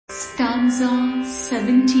Stanza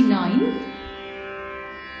 79.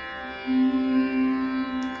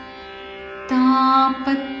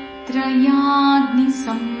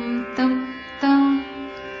 तापत्रयाग्निसंतप्ता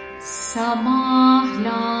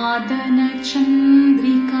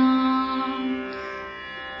समाह्लादनचन्द्रिका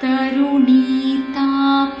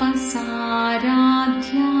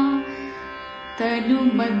तरुणीतापसाराध्या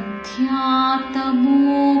तनुमध्यातमोपहा.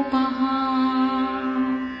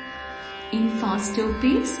 In faster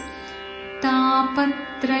pace.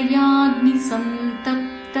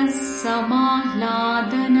 तापत्रयाग्निसंतप्तः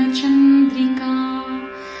समाह्लादनचन्द्रिका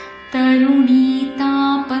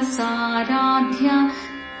तरुणीतापसाराध्या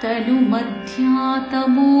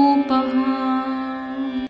तनुमध्यातमोपहा.